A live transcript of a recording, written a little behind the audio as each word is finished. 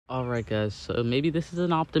Alright guys, so maybe this is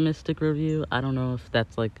an optimistic review. I don't know if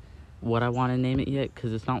that's like what I want to name it yet,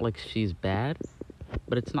 because it's not like she's bad,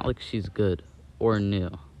 but it's not like she's good or new.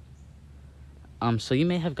 So you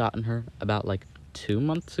may have gotten her about like 2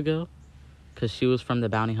 months ago, because she was from the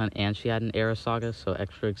bounty hunt and she had an era saga, so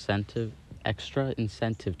extra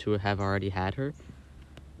incentive to have already had her.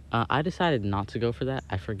 I decided not to go for that.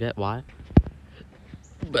 I forget why,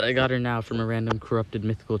 but I got her now from a random corrupted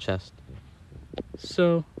mythical chest.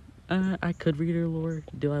 So, I could read her lore.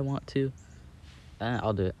 Do I want to?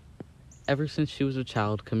 I'll do it. Ever since she was a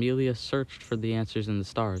child, Khamelia searched for the answers in the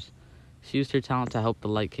stars. She used her talent to help the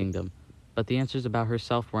Light Kingdom, but the answers about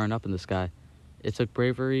herself weren't up in the sky. It took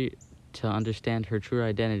bravery to understand her true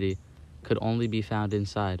identity could only be found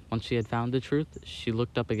inside. Once she had found the truth, she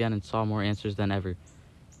looked up again and saw more answers than ever.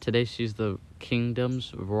 Today, she's the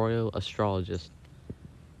kingdom's royal astrologist.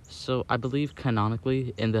 So, I believe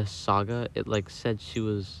canonically in the saga, it said she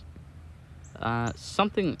was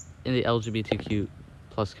something in the LGBTQ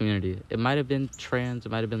plus community. It might have been trans,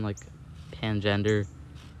 it might have been pangender.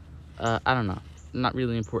 I don't know. Not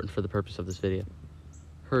really important for the purpose of this video.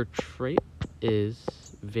 Her trait is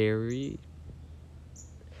very...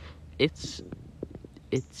 It's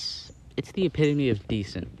the epitome of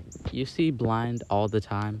decent. You see blind all the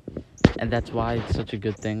time, and that's why it's such a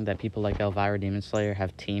good thing that people like Elvira Demon Slayer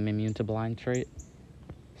have team immune to blind trait.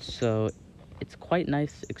 So it's quite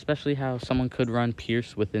nice, especially how someone could run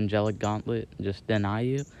Pierce with Angelic Gauntlet and just deny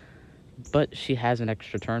you. But she has an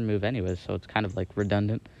extra turn move anyways, so it's kind of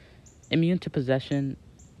redundant. Immune to possession.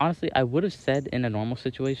 Honestly, I would have said in a normal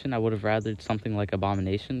situation, I would have rathered something like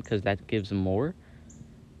Abomination, because that gives more.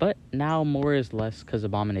 But now more is less, because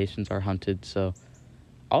Abominations are hunted, so...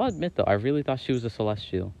 I'll admit though, I really thought she was a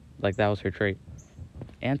Celestial. That was her trait.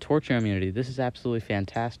 And Torture Immunity. This is absolutely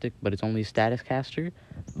fantastic, but it's only status caster.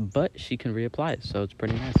 But she can reapply it, so it's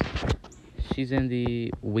pretty nice. She's in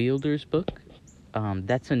the Wielder's book.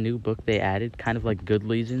 That's a new book they added, kind of like Good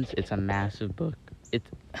Legions. It's a massive book. It's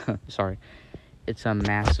a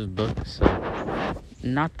massive book, so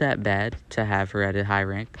not that bad to have her at a high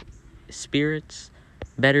rank. Spirits,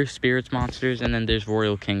 better spirits monsters, and then there's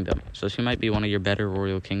Royal Kingdom. So she might be one of your better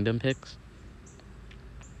Royal Kingdom picks.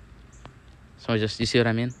 So you see what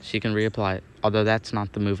I mean? She can reapply it, although that's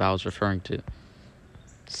not the move I was referring to.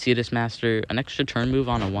 Cetus Master, an extra turn move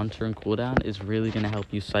on a 1-turn cooldown is really going to help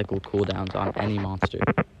you cycle cooldowns on any monster.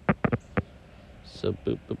 So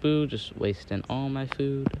boop boop boo, just wasting all my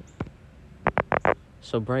food.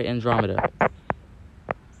 So Bright Andromeda.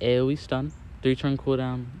 AoE stun, 3-turn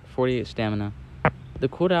cooldown, 48 stamina. The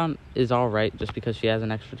cooldown is alright just because she has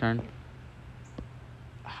an extra turn.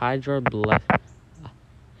 Hydra Blessing.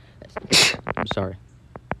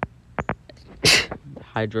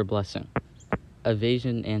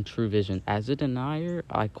 Evasion and True Vision. As a denier,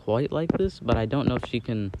 I quite like this, but I don't know if she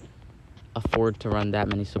can afford to run that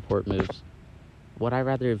many support moves. Would I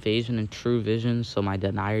rather Evasion and True Vision so my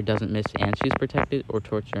denier doesn't miss and she's protected, or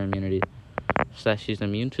Torture Immunity so that she's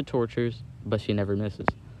immune to tortures but she never misses?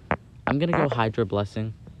 I'm gonna go Hydra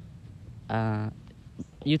Blessing.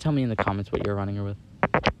 You tell me in the comments what you're running her with.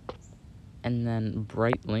 And then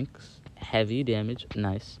Bright Links, heavy damage,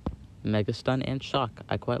 nice. Mega Stun and Shock,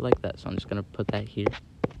 I quite like that, so I'm just gonna put that here.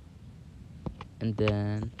 And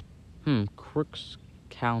then, Crook's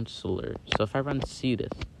Counselor. So if I run Cetus,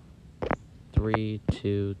 3,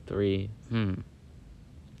 2, 3,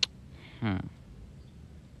 I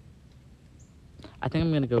think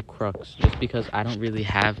I'm gonna go Crux, just because I don't really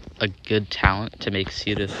have a good talent to make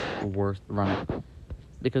Cetus worth running.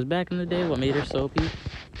 Because back in the day, what made her so OP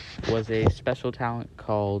was a special talent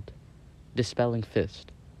called Dispelling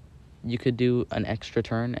Fist. You could do an extra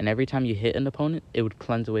turn, and every time you hit an opponent, it would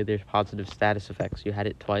cleanse away their positive status effects. You had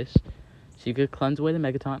it twice. So you could cleanse away the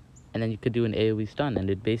Megataunt, and then you could do an AoE stun, and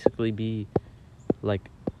it'd basically be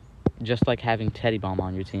just like having Teddy Bomb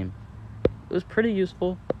on your team. It was pretty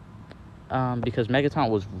useful, because Megataunt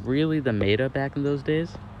was really the meta back in those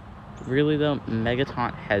days. Really though,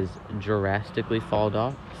 Megataunt has drastically fell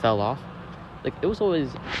off. It was always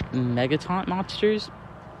Megataunt monsters,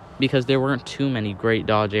 because there weren't too many great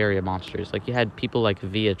dodge area monsters. You had people like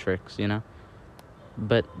Viatrix, you know?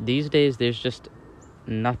 But these days, there's just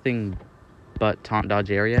nothing but taunt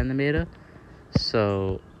dodge area in the meta.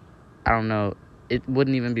 So, I don't know. It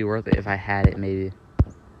wouldn't even be worth it if I had it, maybe.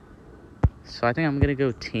 So, I think I'm gonna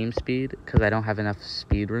go Team Speed, because I don't have enough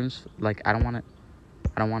speed runes. I don't want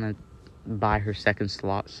to buy her second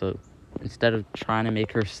slot, so instead of trying to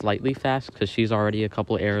make her slightly fast, because she's already a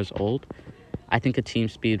couple eras old, I think a team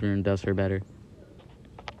speed rune does her better.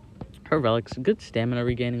 Her relics, good stamina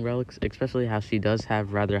regaining relics, especially how she does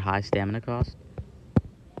have rather high stamina cost.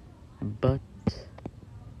 But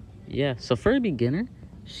yeah, so for a beginner,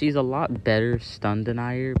 she's a lot better stun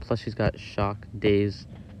denier. Plus she's got shock, daze,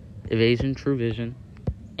 evasion, true vision,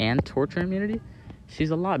 and torture immunity. She's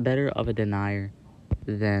a lot better of a denier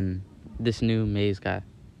than this new maze guy.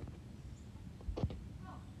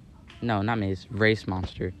 No, not maze, race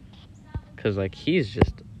monster. Because, like, he's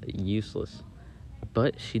just useless.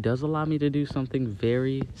 But she does allow me to do something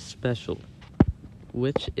very special,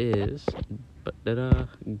 which is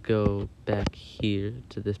go back here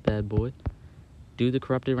to this bad boy, do the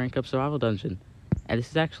corrupted rank up survival dungeon. And this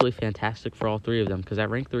is actually fantastic for all three of them, because at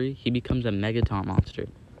rank 3 he becomes a megaton monster.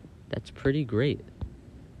 That's pretty great.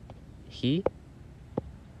 He's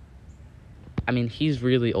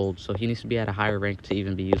really old, so he needs to be at a higher rank to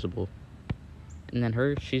even be usable. And then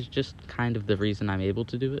her, she's just kind of the reason I'm able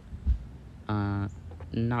to do it.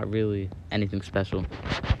 Not really anything special.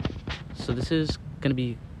 So this is gonna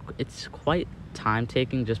be, it's quite time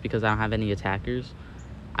taking just because I don't have any attackers.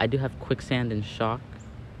 I do have quicksand and shock,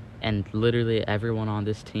 and literally everyone on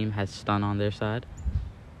this team has stun on their side.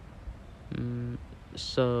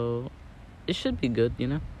 So it should be good, you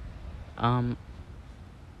know.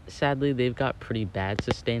 Sadly, they've got pretty bad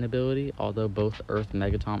sustainability, although both Earth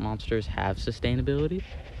Megaton monsters have sustainability.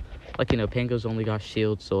 Like, you know, Pango's only got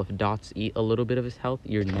shield, so if dots eat a little bit of his health,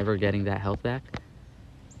 you're never getting that health back.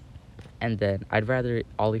 And then I'd rather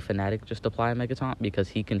Ollie Fanatic just apply a Megaton because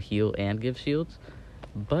he can heal and give shields.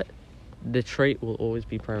 But the trait will always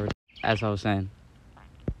be prioritized. As I was saying,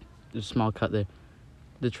 there's a small cut there.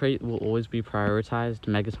 The trait will always be prioritized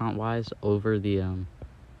Megaton-wise over the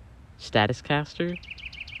status caster.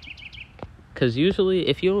 Because usually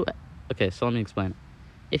if you... Okay, so let me explain.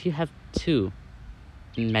 If you have two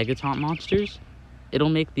Megaton monsters, it'll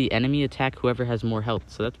make the enemy attack whoever has more health.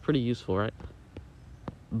 So that's pretty useful, right?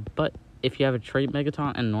 But if you have a trait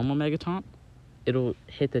Megaton and normal Megaton, it'll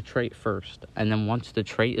hit the trait first. And then once the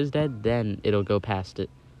trait is dead, then it'll go past it.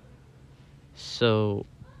 So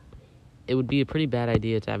it would be a pretty bad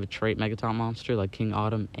idea to have a trait Megaton monster like King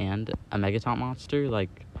Autumn and a Megaton monster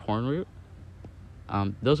like Hornroot.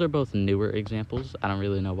 Those are both newer examples. I don't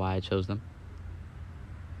really know why I chose them.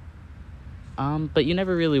 But you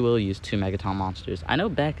never really will use two Megaton monsters. I know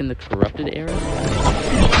back in the Corrupted era...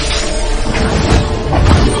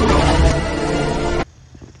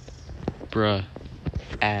 Bruh.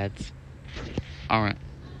 Ads. Alright.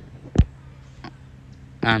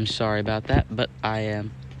 I'm sorry about that, but I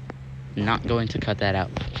am not going to cut that out.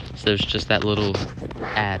 So there's just that little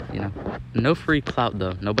ad, you know. No free clout,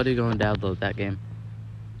 though. Nobody going to download that game.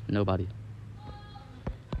 Nobody.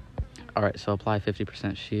 Alright, so apply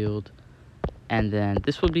 50% shield. And then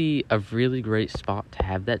this would be a really great spot to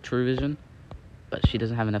have that true vision. But she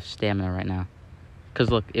doesn't have enough stamina right now. Because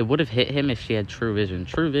look, it would have hit him if she had true vision.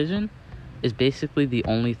 True vision is basically the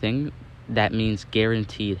only thing that means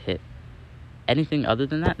guaranteed hit. Anything other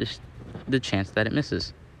than that, there's the chance that it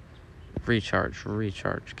misses.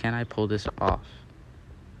 Recharge. Can I pull this off?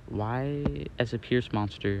 Why as a Pierce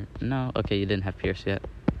monster? No, okay, you didn't have Pierce yet.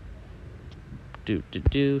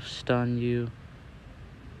 Stun you.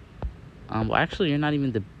 Well, actually, you're not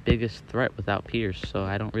even the biggest threat without Pierce, so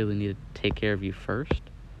I don't really need to take care of you first.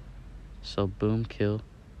 So, boom, kill.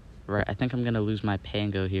 Right, I think I'm going to lose my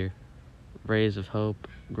Pango here. Rays of Hope,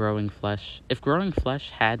 Growing Flesh. If Growing Flesh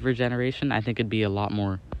had regeneration, I think it'd be a lot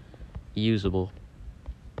more usable.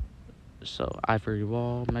 So, Ivory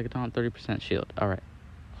Wall, Megaton, 30% shield. Alright.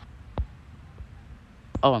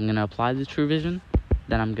 Oh, I'm going to apply the True Vision.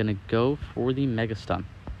 Then I'm going to go for the Mega Stun.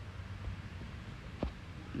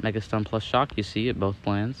 Mega Stun plus Shock, you see it, both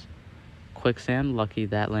lands. Quicksand, lucky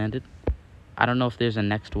that landed. I don't know if there's a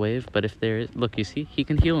next wave, but if there is... Look, you see, he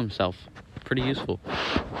can heal himself. Pretty useful.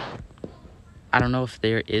 I don't know if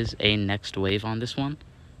there is a next wave on this one,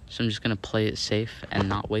 so I'm just going to play it safe and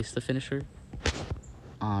not waste the finisher.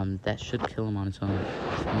 That should kill him on its own.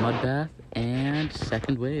 Mudbath and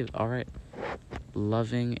second wave. Alright.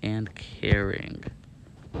 Loving and Caring.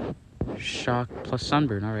 Shock plus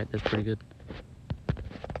Sunburn. Alright, that's pretty good.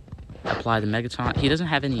 Apply the Megaton. He doesn't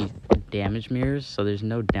have any damage mirrors, so there's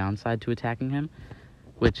no downside to attacking him,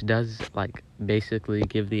 which does, like, basically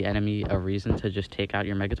give the enemy a reason to just take out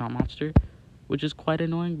your Megaton monster, which is quite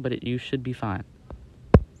annoying, but you should be fine.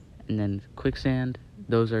 And then Quicksand,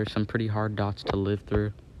 those are some pretty hard dots to live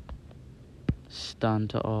through. Stun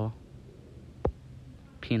to all.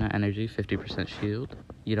 Peanut Energy, 50% shield.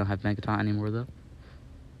 You don't have Megaton anymore, though.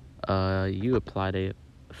 You applied a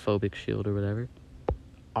phobic shield or whatever.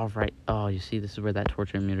 Alright, oh, you see, this is where that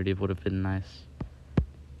torture immunity would have been nice.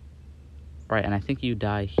 Right, and I think you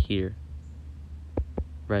die here.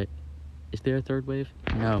 Right. Is there a third wave?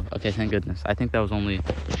 No. Okay, thank goodness. I think that was only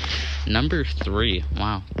number 3.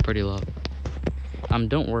 Wow, pretty low.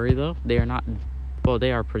 Don't worry though. They are not. Well,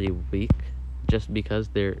 they are pretty weak, just because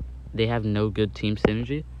they have no good team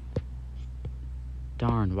synergy.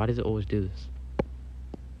 Darn, why does it always do this?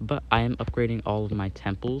 But I am upgrading all of my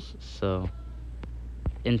temples, so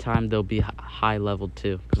in time they'll be high leveled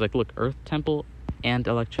too. Because like, look, Earth Temple and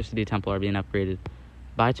Electricity Temple are being upgraded.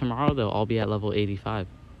 By tomorrow, they'll all be at level 85.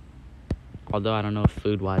 Although I don't know if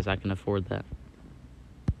food-wise I can afford that.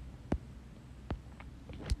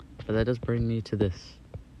 But that does bring me to this.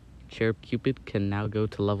 Cherub Cupid can now go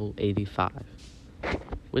to level 85.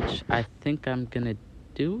 Which I think I'm gonna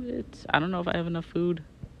do it. I don't know if I have enough food.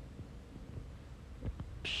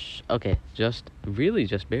 Okay, just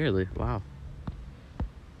barely. Wow.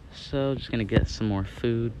 So just gonna get some more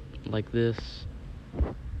food like this.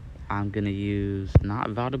 I'm gonna use not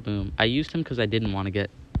Vadaboom. I used him because I didn't want to get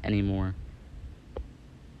any more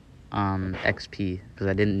XP, because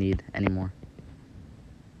I didn't need any more.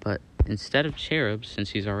 But instead of Cherub,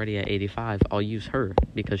 since he's already at 85, I'll use her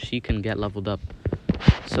because she can get leveled up.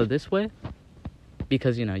 So this way,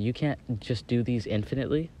 because you know you can't just do these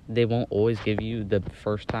infinitely, they won't always give you the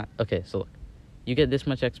first time. Okay, so look, you get this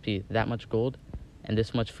much XP, that much gold, and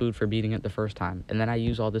this much food for beating it the first time, and then I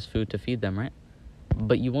use all this food to feed them, right?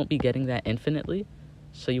 But you won't be getting that infinitely,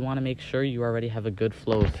 so you want to make sure you already have a good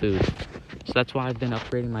flow of food. So that's why I've been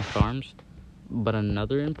upgrading my farms. But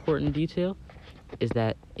another important detail is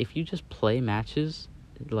that if you just play matches,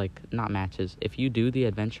 like, not matches, if you do the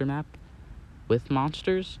adventure map with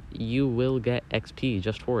monsters, you will get XP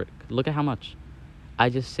just for it. Look at how much. I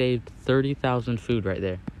just saved 30,000 food right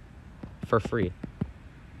there for free.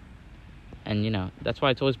 And, you know, that's why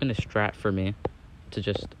it's always been a strat for me to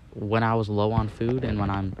just, when I was low on food and when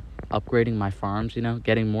I'm upgrading my farms, you know,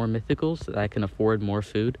 getting more mythicals so that I can afford more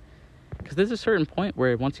food. Because there's a certain point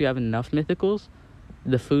where once you have enough mythicals,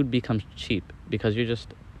 the food becomes cheap. Because you're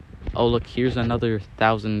just, oh, look, here's another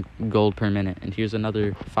 1,000 gold per minute. And here's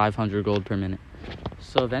another 500 gold per minute.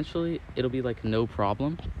 So eventually, it'll be like no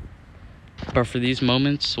problem. But for these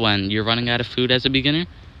moments when you're running out of food as a beginner,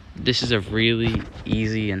 this is a really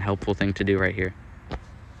easy and helpful thing to do right here.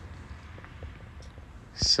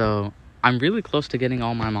 So I'm really close to getting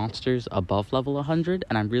all my monsters above level 100,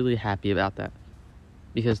 and I'm really happy about that.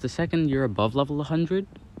 Because the second you're above level 100,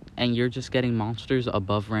 and you're just getting monsters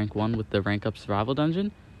above rank 1 with the rank up survival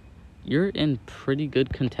dungeon, you're in pretty good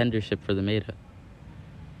contendership for the meta.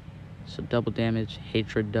 So double damage,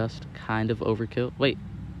 hatred dust, kind of overkill. Wait,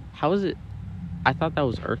 how is it? I thought that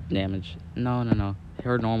was earth damage. No.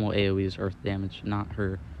 Her normal AoE is earth damage, not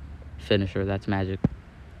her finisher. That's magic.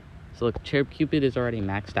 So look, Cherub Cupid is already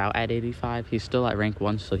maxed out at 85. He's still at rank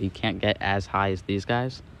 1, so he can't get as high as these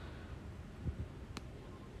guys.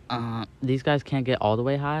 These guys can't get all the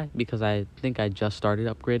way high because I think I just started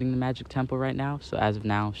upgrading the magic temple right now. So as of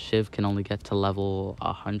now, Shiv can only get to level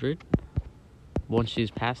 100. Once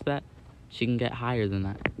she's past that, she can get higher than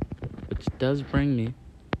that. Which does bring me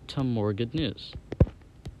to more good news.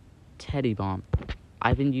 Teddy Bomb.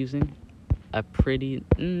 I've been using a pretty,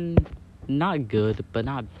 not good, but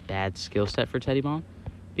not bad skill set for Teddy Bomb.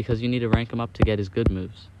 Because you need to rank him up to get his good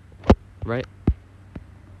moves. Right?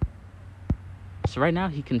 So right now,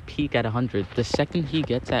 he can peak at 100. The second he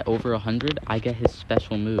gets at over 100, I get his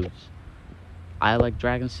special moves. I Like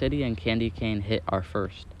Dragon City and Candy Cane Hit are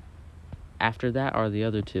first. After that are the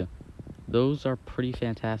other two. Those are pretty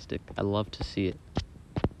fantastic. I love to see it.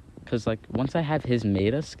 Because, like, once I have his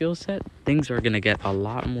meta skill set, things are going to get a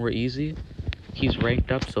lot more easy. He's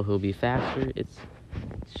ranked up, so he'll be faster. It's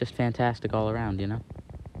just fantastic all around, you know?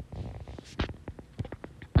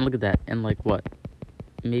 And look at that. In, like, what?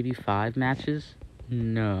 Maybe 5 matches?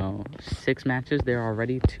 No. 6 matches, they're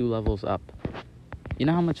already 2 levels up. You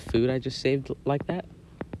know how much food I just saved like that?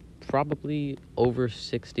 Probably over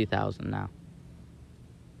 60,000 now.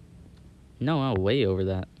 No, way over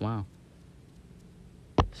that. Wow.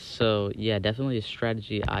 So, yeah, definitely a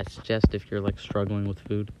strategy I suggest if you're, like, struggling with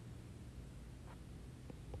food.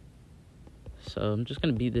 So, I'm just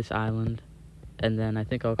going to beat this island, and then I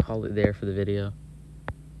think I'll call it there for the video.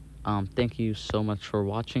 Thank you so much for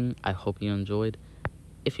watching. I hope you enjoyed.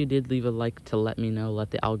 If you did, leave a like to let me know,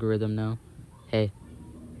 let the algorithm know. Hey,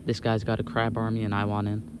 this guy's got a crab army and I want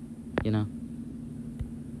in, you know?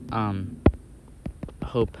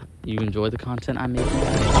 Hope you enjoy the content I'm making.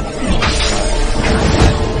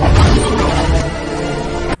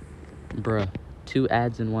 Bruh, 2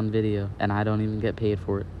 ads in 1 video, and I don't even get paid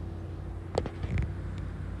for it.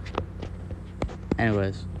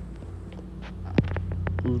 Anyways,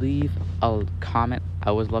 leave a comment. I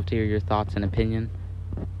always love to hear your thoughts and opinion.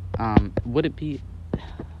 Would it be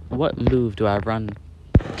what move do I run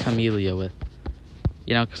Khamelia with?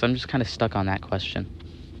 You know, because I'm just kind of stuck on that question.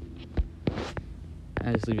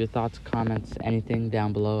 Just leave your thoughts, comments, anything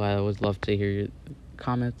down below. I always love to hear your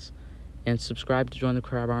comments. And subscribe to join the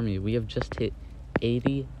Crab Army. We have just hit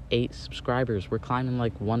 88 subscribers. We're climbing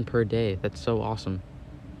like one per day. That's so awesome.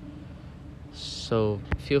 So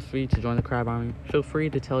feel free to join the Crab Army. Feel free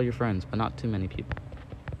to tell your friends, but not too many people.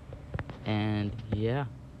 And yeah.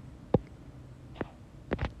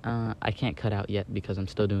 I can't cut out yet because I'm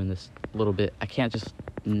still doing this little bit. I can't just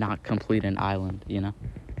not complete an island, you know?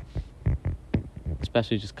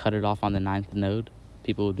 Especially just cut it off on the 9th node.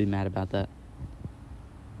 People would be mad about that.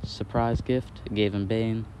 Surprise gift, gave him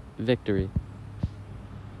Bane, victory.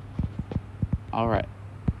 Alright.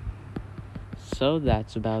 So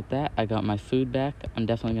that's about that. I got my food back. I'm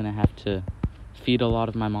definitely going to have to feed a lot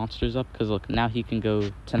of my monsters up. Because look, now he can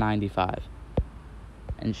go to 95.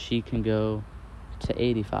 And she can go to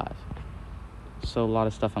 85. So a lot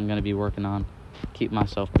of stuff I'm going to be working on. Keep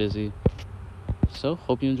myself busy. So,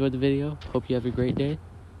 hope you enjoyed the video. Hope you have a great day.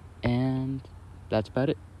 And that's about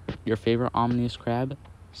it. Your favorite Omni-Crab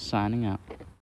signing out.